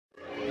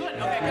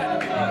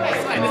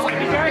It's fine.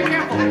 Be very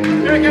careful.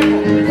 Very careful.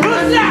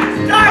 Who's next?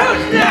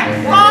 Who's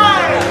next?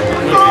 5,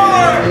 4,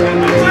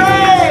 3,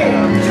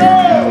 2,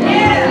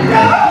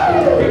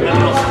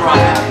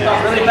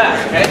 really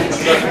fast, okay?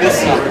 This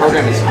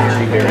program is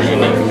very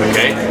unique,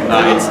 okay?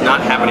 It's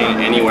not happening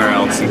anywhere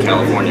else in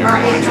California or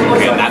country,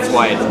 okay? And that's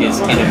why it is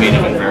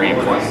innovative and very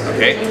important,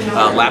 okay?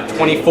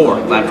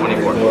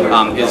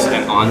 LAb24 is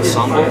an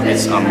ensemble.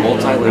 It's a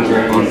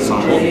multilingual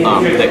ensemble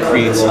that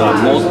creates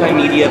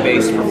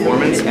multimedia-based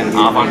performance and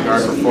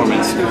avant-garde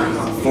performance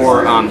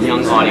for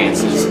young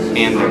audiences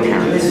and their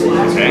parents,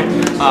 okay?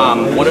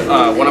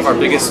 One of our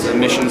biggest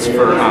missions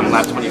for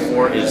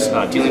LAb24 is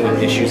dealing with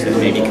issues that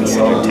may be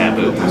considered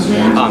taboo.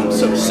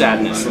 So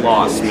sadness,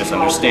 loss,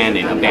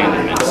 misunderstanding,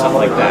 abandonment, stuff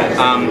like that.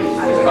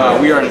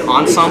 We are an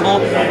ensemble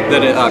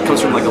that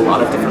comes from like a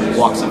lot of different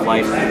walks of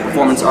life.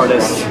 Performance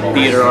artists,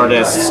 theater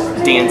artists,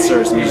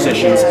 dancers,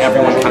 musicians,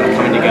 everyone kind of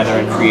coming together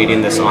and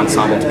creating this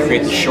ensemble to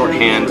create the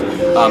shorthand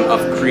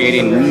of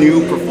creating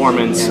new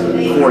performance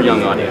for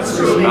young audiences.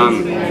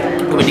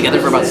 We've been together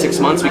for about 6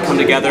 months. We come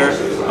together,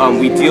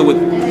 we deal with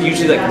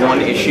usually like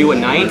one issue a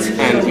night,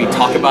 and we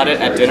talk about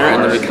it at dinner,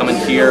 and then we come in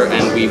here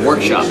and we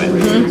workshop it.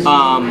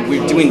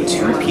 We're doing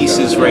 2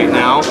 pieces right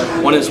now.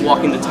 One is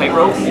Walking the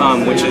Tightrope,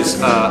 which is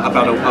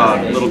about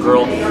a little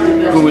girl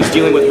who is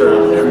dealing with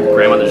her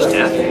grandmother's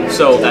death.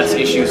 So that's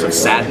issues of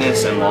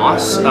sadness and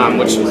loss,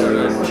 which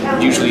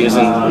usually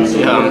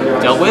isn't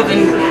dealt with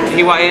in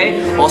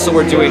KYA. Also,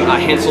 we're doing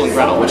Hansel and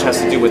Gretel, which has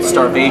to do with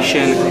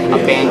starvation,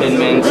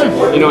 abandonment,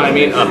 you know what I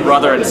mean, a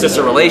brother and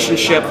sister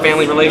relationship,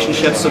 family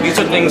relationships. So these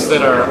are things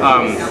that are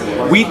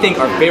we think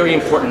are very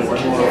important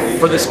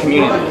for this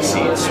community to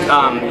see.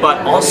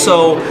 But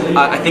also,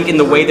 I think in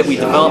the way that we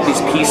develop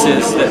these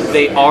pieces, that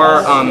they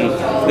are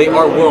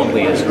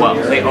worldly as well.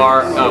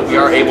 We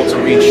are able to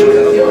reach,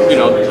 you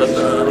know,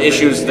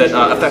 issues that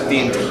affect the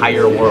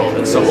entire world.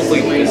 And so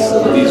hopefully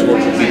these will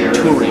be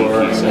touring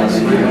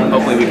pieces.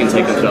 Hopefully we can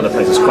take them to other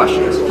places.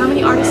 Questions? How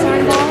many artists are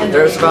involved?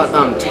 There's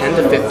about 10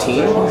 to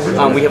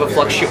 15. We have a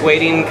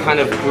fluctuating kind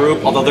of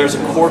group, although there's a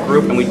core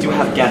group, and we do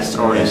have guest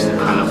artists that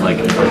kind of like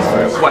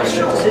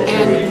questions.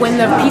 And when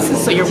the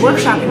pieces, so you're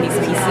workshopping these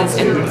pieces,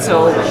 and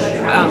so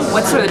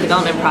what's sort of the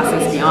development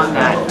process beyond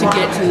that to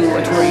get to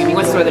a tour union?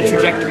 What's sort of the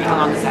trajectory? How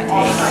long does that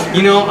take?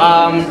 You know,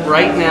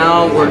 right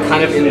now we're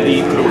kind of in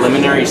the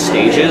preliminary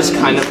stages,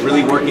 kind of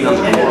really working on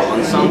the core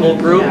ensemble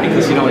group,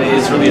 because you know it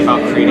is really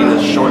about creating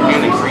this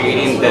shorthand and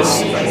creating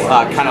this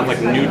kind of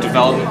like new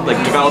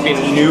developing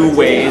new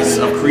ways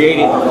of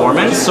creating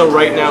performance. So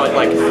right now,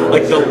 like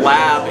the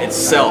lab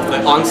itself,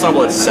 the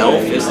ensemble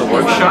itself is the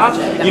workshop.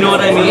 You know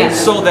what I mean?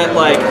 So that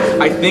like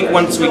I think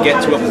once we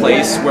get to a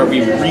place where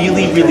we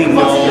really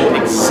know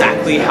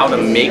exactly how to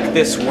make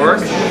this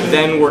work,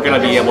 then we're gonna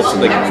be able to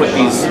like put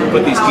these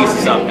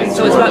pieces up. And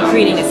so it's about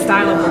creating a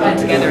style of working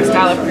together, a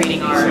style of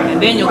creating art,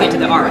 and then you'll get to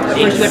the art.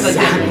 First you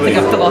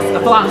have to like a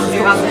philosophy.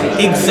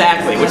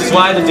 Exactly, which is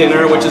why the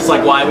dinner, which is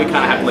like why we kind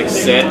of have to like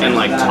sit and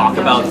like talk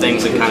about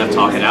things and kind of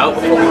talk it out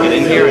before we get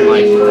in here and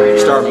like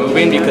start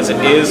moving, because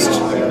it is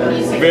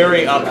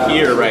very up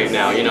here right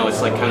now, you know,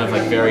 it's like kind of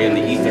like very in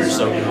the ether,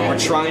 so we're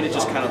trying to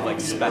just kind of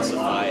like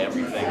specify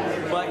everything.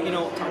 But you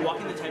know,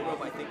 walking the tightrope,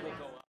 I think will go